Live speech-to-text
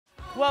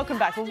Welcome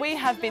back. Well, we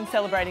have been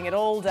celebrating it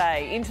all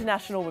day,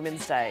 International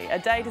Women's Day, a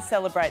day to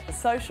celebrate the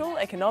social,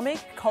 economic,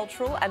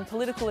 cultural and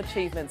political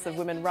achievements of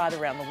women right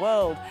around the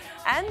world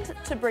and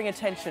to bring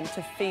attention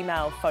to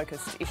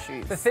female-focused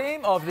issues. The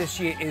theme of this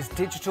year is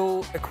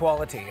digital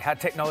equality, how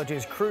technology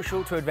is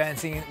crucial to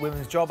advancing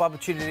women's job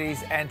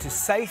opportunities and to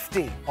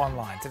safety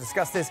online. To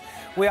discuss this,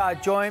 we are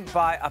joined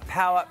by a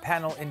power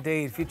panel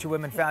indeed. Future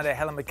Women founder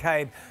Helen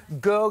McCabe,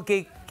 Girl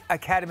Geek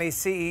Academy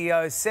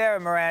CEO Sarah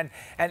Moran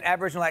and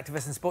Aboriginal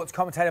activist and sports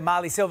commentator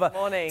Marley Silva.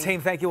 Morning.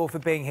 Team, thank you all for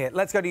being here.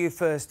 Let's go to you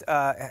first,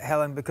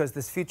 Helen, because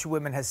this Future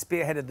Women has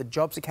spearheaded the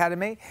Jobs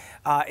Academy.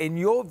 In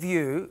your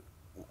view,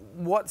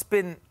 what's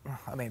been,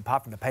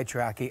 apart from the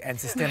patriarchy and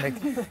systemic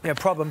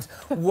problems,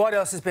 what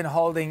else has been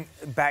holding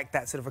back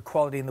that sort of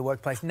equality in the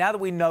workplace now that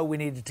we know we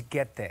needed to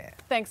get there?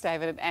 Thanks,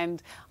 David.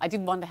 And I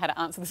did wonder how to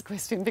answer this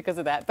question because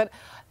of that. But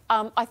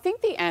I think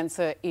the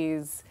answer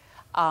is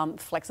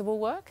flexible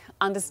work,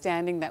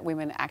 understanding that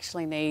women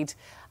actually need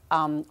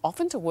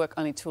often to work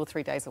only 2 or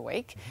 3 days a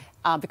week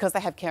because they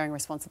have caring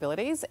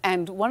responsibilities.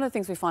 And one of the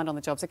things we find on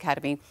the Jobs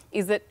Academy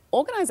is that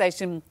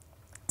organisations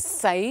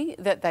say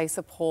that they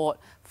support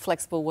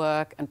flexible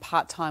work and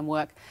part-time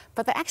work,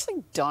 but they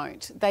actually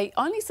don't. They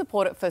only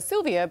support it for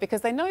Sylvia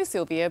because they know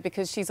Sylvia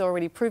because she's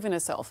already proven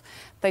herself.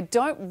 They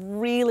don't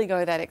really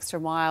go that extra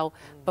mile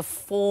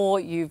before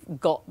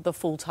you've got the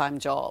full-time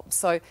job.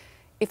 So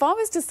if I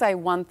was to say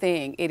one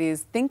thing, it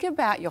is think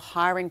about your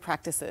hiring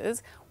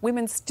practices.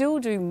 Women still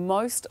do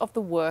most of the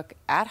work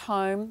at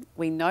home.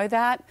 We know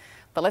that,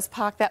 but let's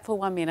park that for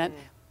 1 minute.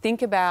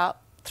 Think about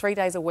 3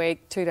 days a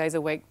week, 2 days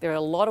a week. There are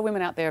a lot of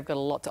women out there who've got a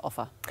lot to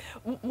offer.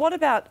 What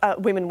about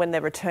women when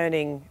they're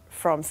returning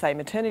from, say,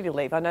 maternity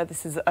leave? I know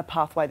this is a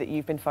pathway that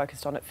you've been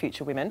focused on at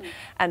Future Women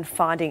and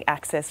finding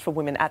access for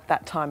women at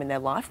that time in their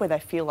life where they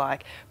feel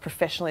like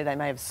professionally they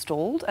may have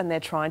stalled and they're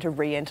trying to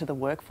re-enter the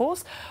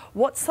workforce.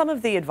 What's some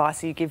of the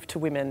advice you give to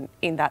women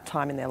in that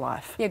time in their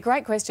life? Yeah,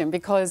 great question,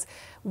 because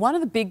one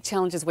of the big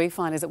challenges we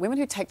find is that women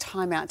who take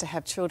time out to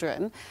have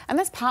children, and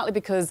that's partly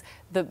because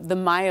the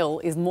male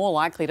is more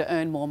likely to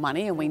earn more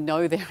money and we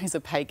know there is a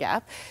pay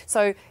gap.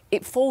 So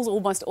it falls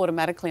almost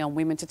automatically on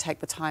women to take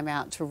the time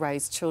out to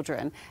raise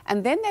children.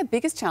 And then their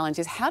biggest challenge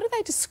is how do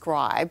they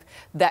describe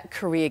that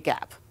career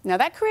gap? Now,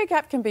 that career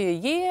gap can be a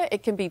year,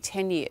 it can be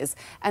 10 years,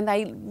 and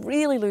they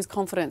really lose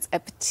confidence,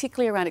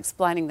 particularly around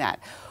explaining that.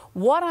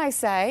 What I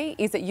say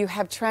is that you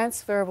have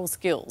transferable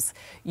skills.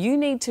 You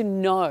need to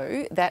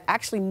know that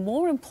actually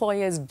more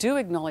employers do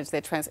acknowledge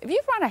their If you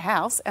run a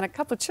house and a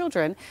couple of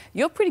children,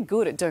 you're pretty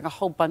good at doing a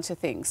whole bunch of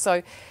things.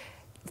 So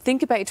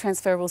think about your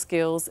transferable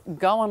skills,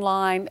 go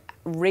online,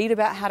 read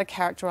about how to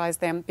characterise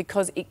them,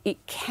 because it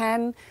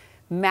can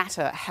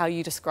matter how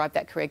you describe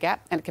that career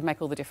gap and it can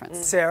make all the difference.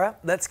 Sarah,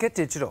 let's get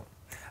digital.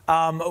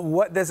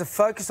 There's a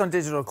focus on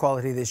digital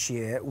equality this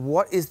year.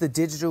 What is the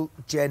digital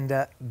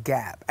gender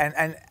gap?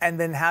 And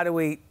then how do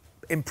we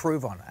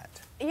improve on that?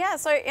 Yeah,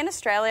 so in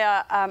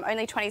Australia,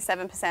 only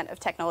 27% of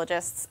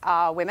technologists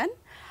are women,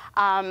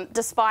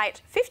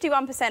 despite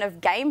 51%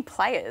 of game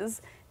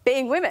players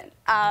being women,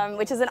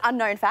 which is an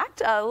unknown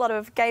fact. A lot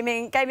of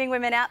gaming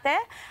women out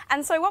there.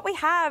 And so what we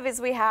have is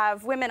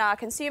women are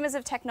consumers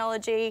of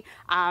technology.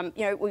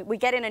 We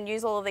get in and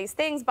use all of these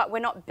things, but we're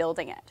not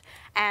building it.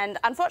 And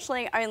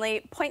unfortunately,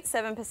 only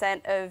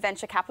 0.7% of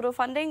venture capital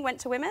funding went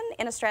to women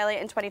in Australia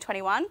in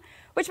 2021,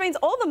 which means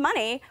all the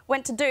money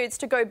went to dudes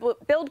to go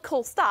build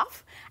cool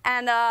stuff.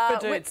 And the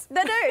dudes.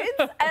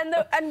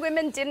 And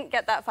women didn't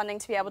get that funding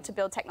to be able to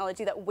build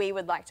technology that we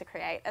would like to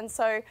create. And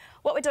so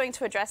what we're doing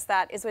to address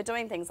that is we're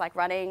doing things like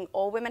running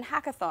all-women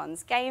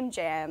hackathons, game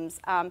jams,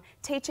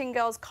 teaching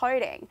girls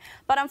coding.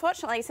 But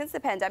unfortunately, since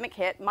the pandemic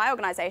hit, my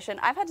organisation,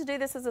 I've had to do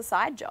this as a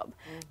side job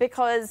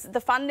because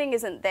the funding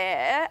isn't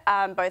there,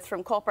 both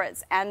from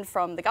corporates and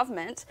from the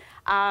government,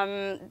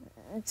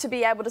 to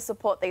be able to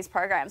support these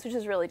programs, which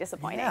is really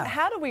disappointing. Yeah.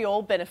 How do we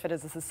all benefit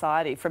as a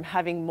society from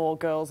having more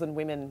girls and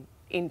women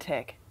in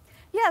tech?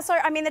 Yeah, so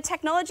the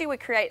technology we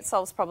create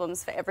solves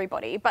problems for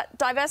everybody, but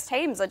diverse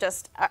teams are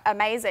just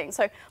amazing.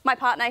 So my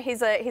partner,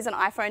 he's an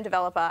iPhone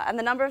developer, and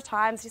the number of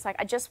times he's like,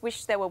 I just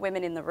wish there were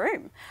women in the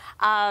room.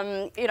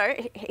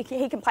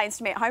 He complains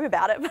to me at home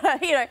about it,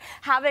 but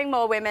having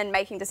more women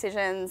making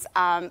decisions,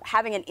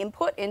 having an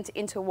input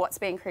into what's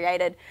being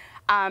created.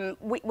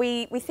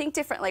 We think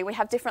differently, we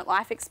have different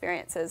life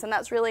experiences, and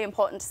that's really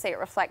important to see it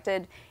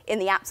reflected in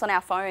the apps on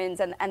our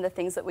phones and the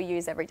things that we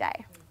use every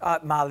day.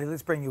 Marley,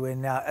 let's bring you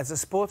in now. As a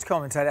sports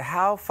commentator,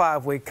 how far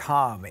have we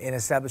come in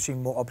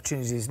establishing more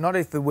opportunities, not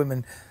only for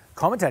women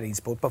commentating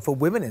sport, but for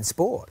women in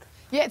sport?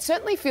 Yeah, it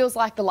certainly feels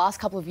like the last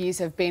couple of years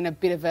have been a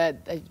bit of a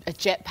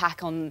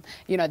jetpack on,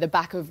 the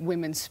back of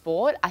women's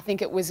sport. I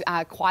think it was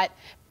quite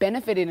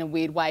benefited in a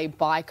weird way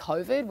by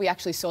COVID. We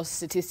actually saw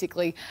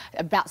statistically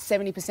about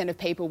 70% of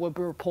people were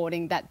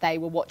reporting that they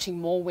were watching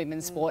more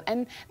women's sport,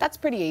 and that's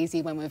pretty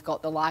easy when we've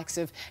got the likes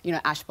of, you know,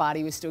 Ash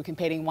Barty was still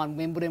competing, won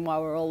Wimbledon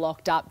while we were all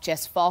locked up,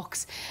 Jess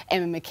Fox,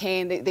 Emma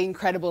McKeon, the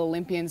incredible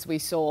Olympians we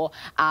saw,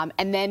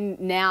 and then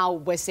now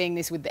we're seeing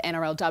this with the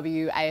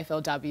NRLW,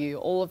 AFLW,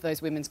 all of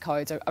those women's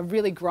codes are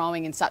really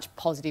growing in such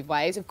positive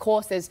ways. Of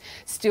course, there's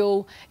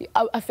still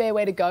a fair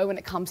way to go when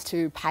it comes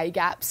to pay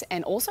gaps,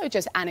 and also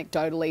just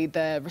anecdotally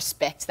the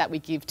respect that we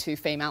give to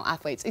female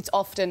athletes. It's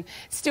often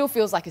still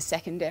feels like a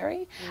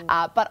secondary,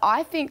 but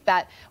I think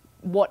that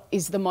what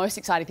is the most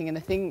exciting thing and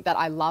the thing that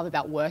I love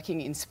about working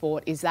in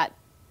sport is that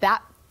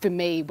for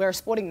me, we're a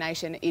sporting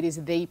nation. It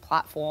is the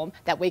platform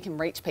that we can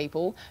reach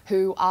people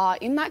who are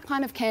in that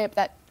kind of camp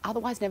that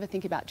otherwise never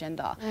think about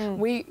gender.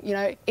 We, you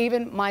know,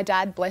 even my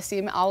dad, bless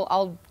him,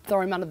 I'll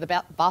throw him under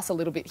the bus a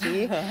little bit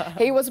here.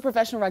 He was a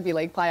professional rugby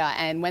league player,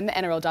 and when the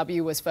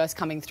NRLW was first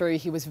coming through,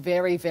 he was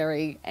very,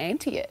 very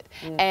anti it.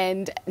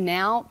 And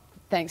now,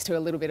 thanks to a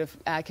little bit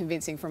of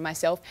convincing from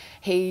myself,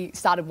 he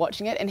started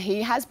watching it, and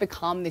he has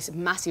become this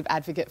massive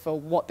advocate for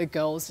what the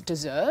girls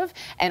deserve.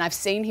 And I've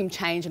seen him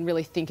change and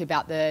really think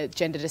about the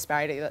gender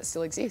disparity that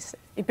still exists.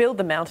 You build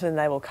the mountain and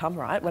they will come,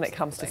 right, when it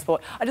comes to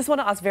sport. I just want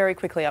to ask very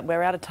quickly,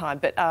 we're out of time,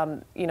 but,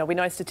 you know, we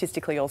know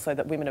statistically also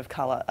that women of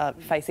colour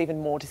face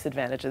even more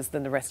disadvantages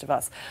than the rest of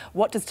us.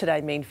 What does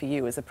today mean for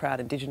you as a proud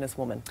Indigenous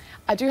woman?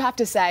 I do have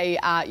to say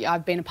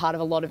I've been a part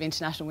of a lot of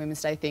International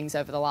Women's Day things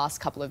over the last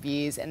couple of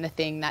years, and the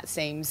thing that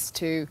seems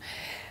to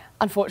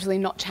unfortunately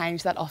not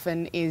change that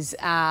often is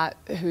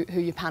who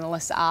your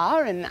panellists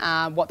are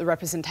and what the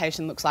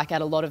representation looks like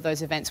at a lot of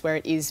those events where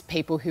it is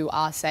people who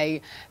are,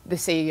 say, the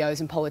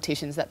CEOs and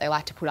politicians that they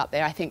like to put up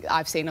there. I think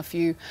I've seen a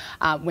few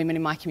women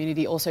in my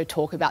community also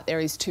talk about there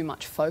is too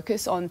much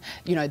focus on,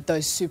 you know,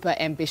 those super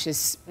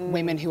ambitious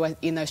women who are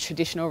in those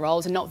traditional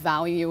roles and not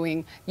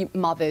valuing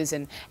mothers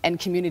and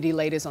community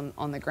leaders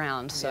on the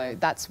ground. So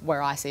that's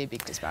where I see a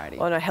big disparity.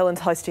 Well, I know Helen's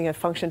hosting a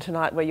function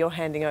tonight where you're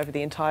handing over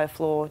the entire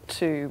floor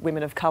to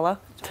women of colour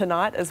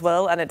tonight as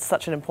well, and it's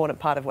such an important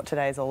part of what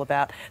today is all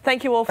about.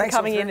 Thank you all for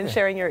coming in and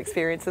sharing your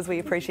experiences. We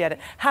appreciate it.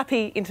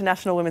 Happy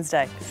International Women's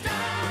Day.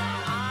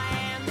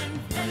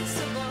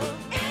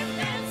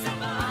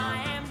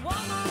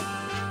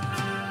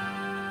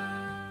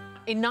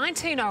 In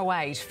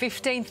 1908,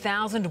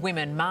 15,000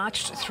 women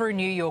marched through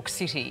New York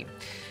City.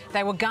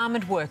 They were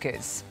garment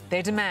workers.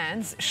 Their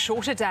demands: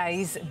 shorter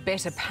days,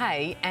 better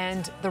pay,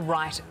 and the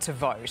right to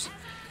vote.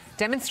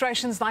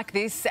 Demonstrations like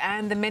this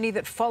and the many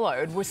that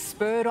followed were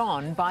spurred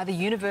on by the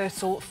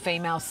universal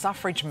female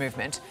suffrage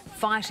movement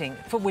fighting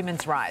for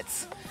women's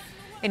rights.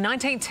 In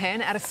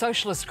 1910, at a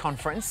socialist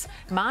conference,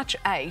 March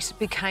 8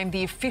 became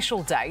the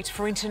official date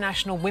for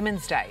International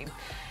Women's Day,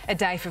 a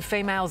day for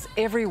females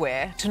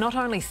everywhere to not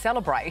only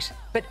celebrate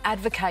but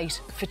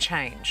advocate for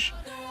change.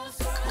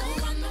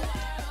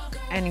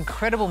 An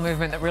incredible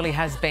movement that really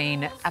has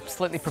been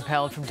absolutely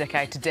propelled from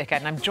decade to decade.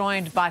 And I'm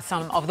joined by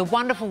some of the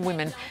wonderful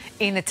women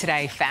in the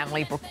Today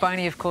family. Brooke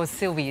Boney, of course,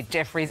 Sylvia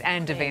Jeffries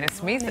and Davina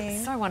Smith.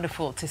 It's so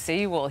wonderful to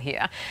see you all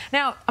here.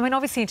 Now, I mean,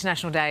 obviously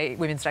International Day,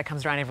 Women's Day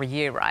comes around every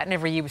year, right? And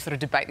every year we sort of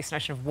debate this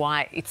notion of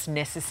why it's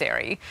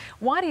necessary.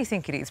 Why do you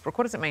think it is, Brooke?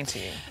 What does it mean to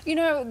you? You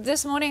know,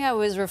 this morning I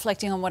was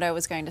reflecting on what I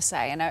was going to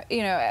say, and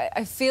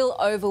I feel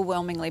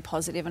overwhelmingly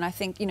positive, and I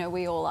think, you know,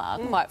 we all are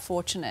quite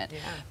fortunate.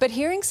 But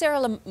hearing Sarah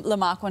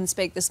Lamarquand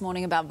speak this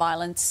morning about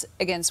violence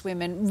against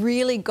women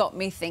really got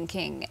me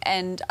thinking,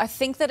 and I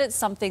think that it's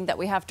something that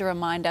we have to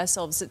remind ourselves.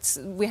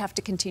 We have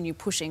to continue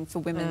pushing for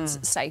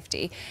women's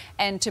safety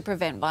and to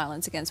prevent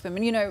violence against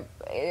women. You know,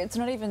 it's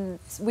not even,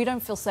 we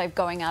don't feel safe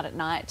going out at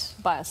night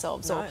by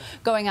ourselves or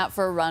going out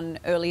for a run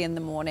early in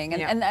the morning,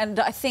 and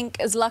I think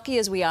as lucky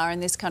as we are in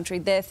this country,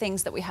 there are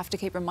things that we have to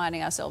keep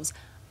reminding ourselves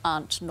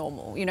aren't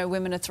normal. You know,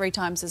 women are 3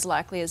 times as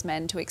likely as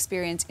men to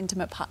experience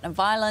intimate partner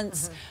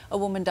violence. A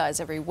woman dies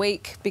every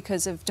week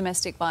because of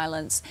domestic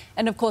violence.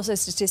 And of course,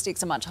 those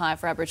statistics are much higher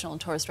for Aboriginal and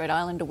Torres Strait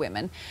Islander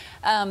women.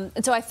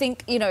 And so I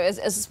think, you know,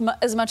 as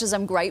much as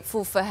I'm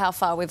grateful for how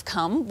far we've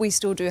come, we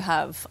still do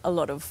have a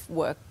lot of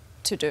work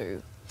to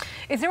do.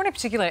 Is there any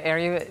particular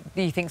area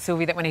that you think,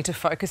 Sylvie, that we need to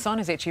focus on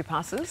as each year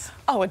passes?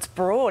 Oh, it's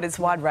broad, it's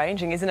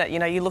wide-ranging, isn't it? You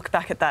know, you look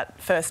back at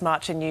that first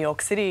march in New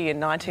York City in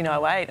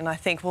 1908 and I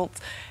think, well,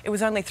 it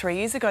was only 3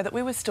 years ago that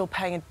we were still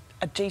paying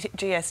a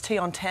GST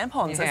on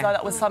tampons as though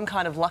that was some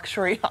kind of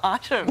luxury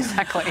item.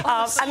 Exactly. And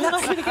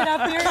that's going to get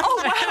our period.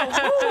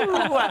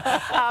 Oh,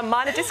 wow.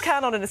 Minor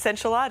discount on an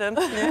essential item.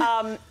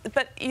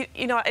 But,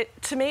 you know,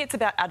 to me, it's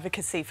about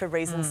advocacy for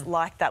reasons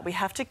like that. We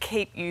have to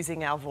keep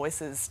using our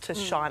voices to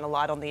shine a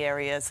light on the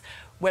areas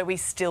where we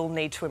still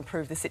need to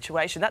improve the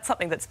situation. That's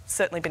something that's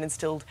certainly been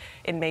instilled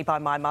in me by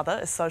my mother,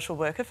 a social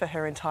worker for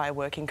her entire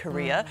working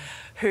career,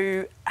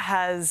 who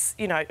has,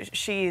 you know,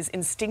 she is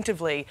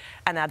instinctively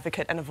an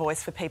advocate and a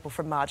voice for people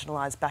from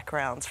marginalised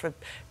backgrounds, for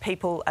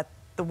people at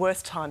the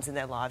worst times in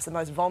their lives, the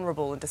most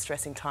vulnerable and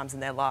distressing times in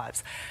their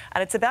lives.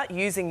 And it's about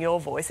using your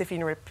voice, if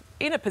you're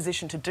in a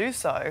position to do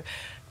so,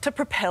 to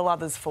propel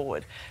others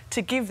forward,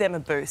 to give them a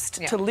boost,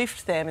 to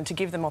lift them and to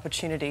give them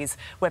opportunities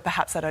where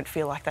perhaps they don't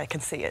feel like they can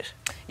see it.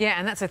 Yeah,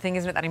 and that's the thing,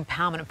 isn't it, that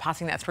empowerment of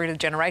passing that through to the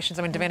generations.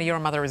 I mean, Davina, you're a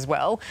mother as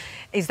well.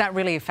 Is that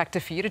really a factor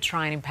for you to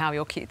try and empower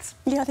your kids?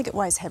 Yeah, I think it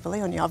weighs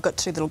heavily on you. I've got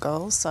 2 little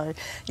girls, so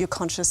you're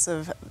conscious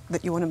of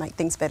that you want to make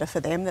things better for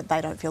them, that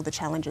they don't feel the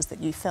challenges that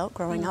you felt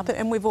growing up.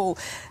 And we've all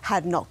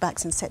had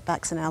knockbacks and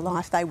setbacks in our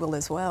life. They will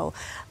as well.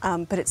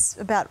 But it's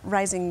about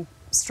raising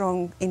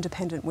strong,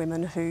 independent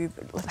women who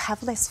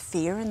have less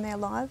fear in their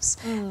lives.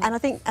 And I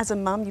think as a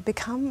mum, you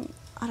become,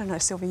 I don't know,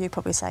 Sylvia, you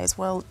probably say as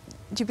well,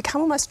 you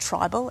become almost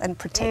tribal and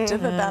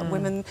protective about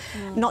women,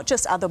 not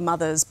just other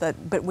mothers,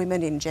 but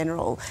women in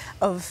general,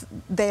 of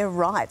their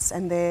rights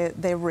and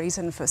their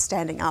reason for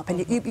standing up.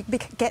 And you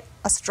get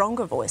a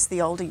stronger voice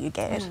the older you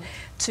get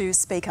to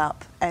speak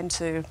up, and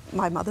to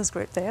my mother's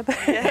group there.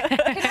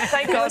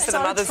 Thank God for the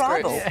mother's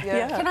group.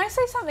 Yeah. Can I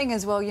say something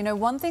as well? You know,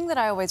 one thing that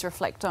I always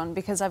reflect on,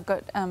 because I've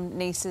got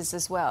nieces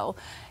as well,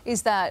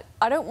 is that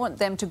I don't want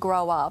them to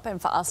grow up and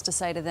for us to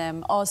say to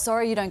them, oh,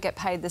 sorry you don't get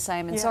paid the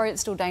same, and sorry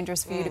it's still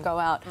dangerous for you to go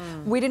out.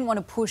 We didn't want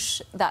to push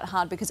that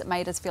hard because it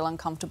made us feel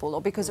uncomfortable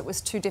or because it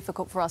was too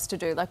difficult for us to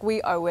do. Like, we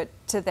owe it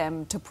to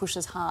them to push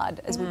as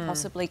hard as we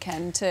possibly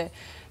can to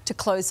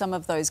close some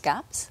of those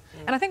gaps.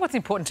 And I think what's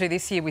important too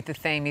this year with the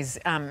theme is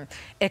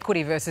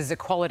equity versus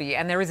equality,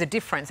 and there is a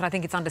difference, and I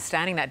think it's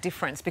understanding that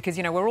difference, because,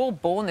 you know, we're all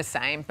born the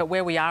same, but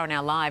where we are in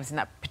our lives in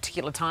that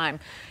particular time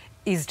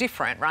is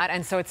different, right?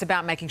 And so it's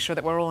about making sure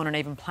that we're all on an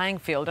even playing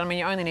field. I mean,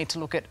 you only need to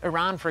look at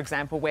Iran, for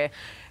example, where,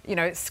 you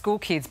know, school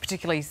kids,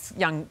 particularly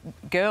young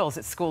girls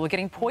at school, are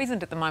getting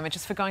poisoned at the moment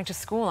just for going to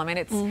school. I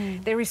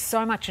mean, there is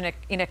so much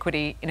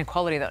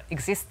inequality that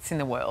exists in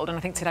the world, and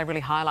I think today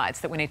really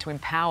highlights that we need to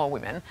empower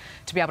women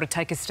to be able to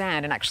take a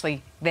stand and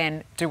actually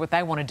then do what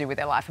they want to do with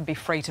their life and be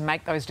free to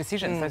make those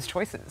decisions, those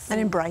choices. And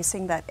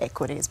embracing that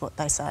equity is what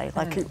they say.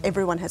 Like,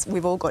 everyone has,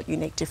 we've all got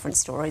unique different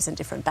stories and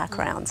different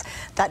backgrounds.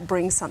 That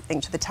brings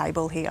something to the table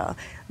here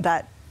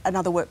that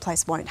another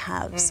workplace won't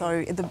have.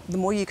 So the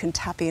more you can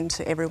tap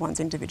into everyone's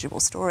individual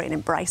story and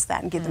embrace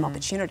that and give them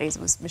opportunities.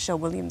 It was Michelle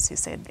Williams who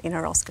said in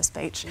her Oscar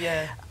speech,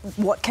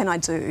 what can I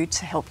do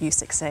to help you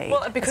succeed?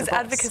 Well, because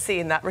advocacy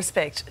in that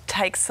respect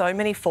takes so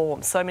many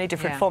forms, so many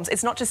different forms.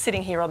 It's not just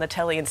sitting here on the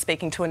telly and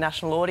speaking to a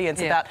national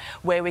audience about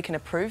where we can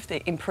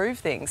improve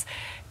things.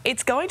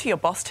 It's going to your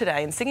boss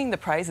today and singing the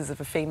praises of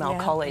a female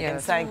colleague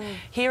and saying,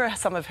 here are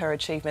some of her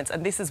achievements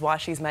and this is why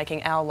she's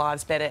making our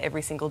lives better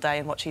every single day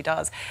in what she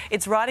does.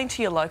 It's writing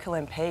to your local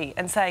MP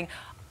and saying,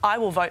 I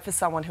will vote for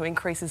someone who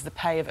increases the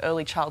pay of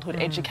early childhood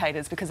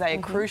educators because they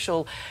are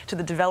crucial to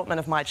the development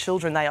of my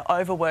children. They are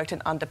overworked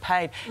and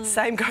underpaid.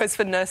 Same goes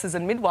for nurses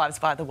and midwives,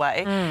 by the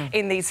way,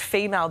 in these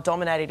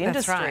female-dominated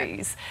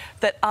industries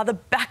that are the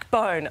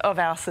backbone of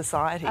our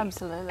society.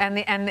 Absolutely.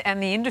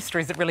 And the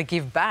industries that really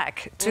give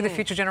back to the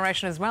future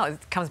generation as well.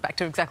 It comes back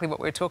to exactly what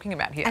we're talking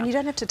about here. And you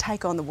don't have to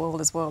take on the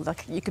world as well.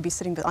 Like, you could be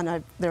sitting, I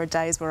know there are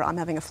days where I'm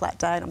having a flat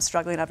day and I'm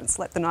struggling, I haven't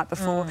slept the night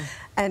before,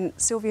 and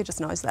Sylvia just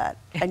knows that,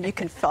 and you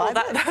can fight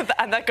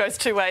And that goes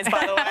 2 ways,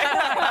 by the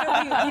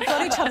way. You've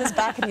got each other's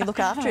back and you look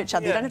after each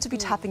other. You don't have to be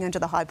tapping into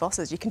the high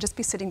bosses. You can just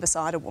be sitting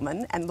beside a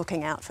woman and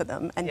looking out for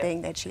them and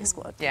being their cheer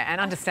squad. Yeah, and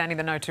understanding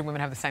that no two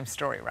women have the same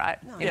story, right?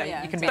 No. You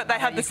know, you can be, but they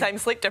have the same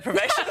sleep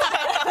deprivation.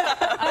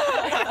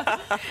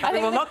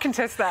 We will not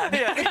contest that.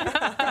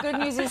 The good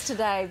news is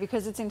today,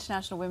 because it's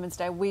International Women's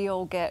Day, we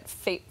all get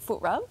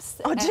foot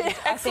rubs. Oh, and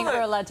I think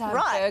we're allowed to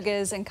have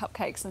burgers and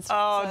cupcakes and stuff.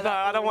 Oh, so no,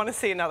 I don't want to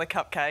see another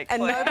cupcake.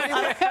 And nobody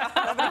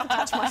can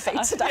touch my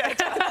feet today.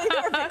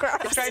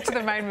 Straight to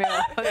the main meal.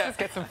 Let's just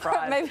get some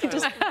fries. Maybe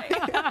just...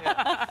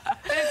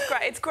 It's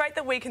great. It's great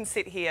that we can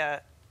sit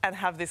here and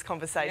have this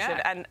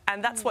conversation, and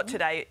that's what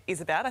today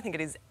is about. I think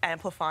it is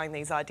amplifying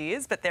these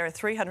ideas, but there are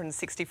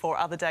 364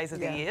 other days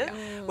of the year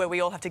where we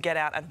all have to get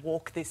out and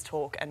walk this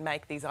talk and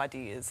make these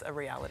ideas a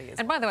reality as well.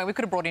 And by the way, we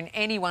could have brought in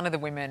any one of the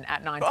women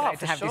at 9 today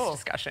to have this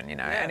discussion, you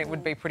know, and it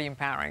would be pretty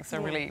empowering. So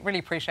really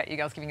appreciate you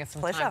guys giving us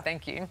some time.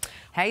 Thank you.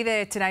 Hey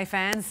there, Today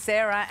fans.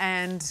 Sarah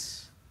and...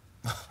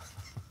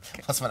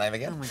 What's my name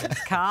again? Oh my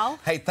goodness, Carl.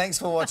 Hey, thanks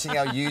for watching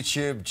our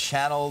YouTube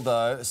channel,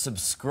 though.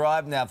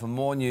 Subscribe now for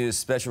more news,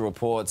 special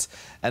reports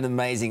and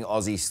amazing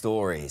Aussie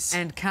stories.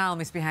 And Carl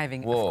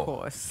misbehaving, Whoa, of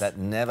course. That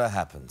never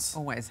happens.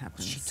 Always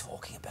happens. What's she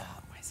talking about?